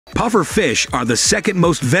Puffer fish are the second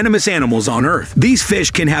most venomous animals on Earth. These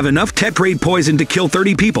fish can have enough tetrade poison to kill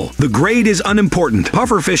 30 people. The grade is unimportant.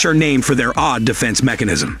 Puffer fish are named for their odd defense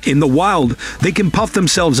mechanism. In the wild, they can puff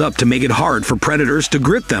themselves up to make it hard for predators to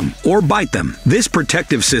grip them or bite them. This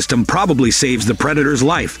protective system probably saves the predator's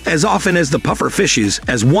life as often as the puffer fishes,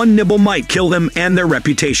 as one nibble might kill them and their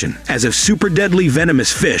reputation. As a super deadly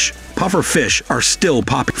venomous fish, puffer fish are still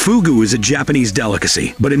popular. Fugu is a Japanese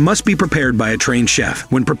delicacy, but it must be prepared by a trained chef.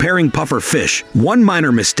 When preparing puffer fish, one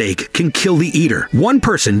minor mistake can kill the eater. One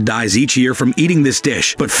person dies each year from eating this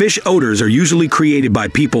dish, but fish odours are usually created by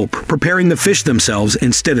people preparing the fish themselves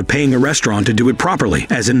instead of paying a restaurant to do it properly,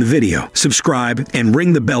 as in the video. Subscribe and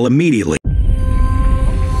ring the bell immediately.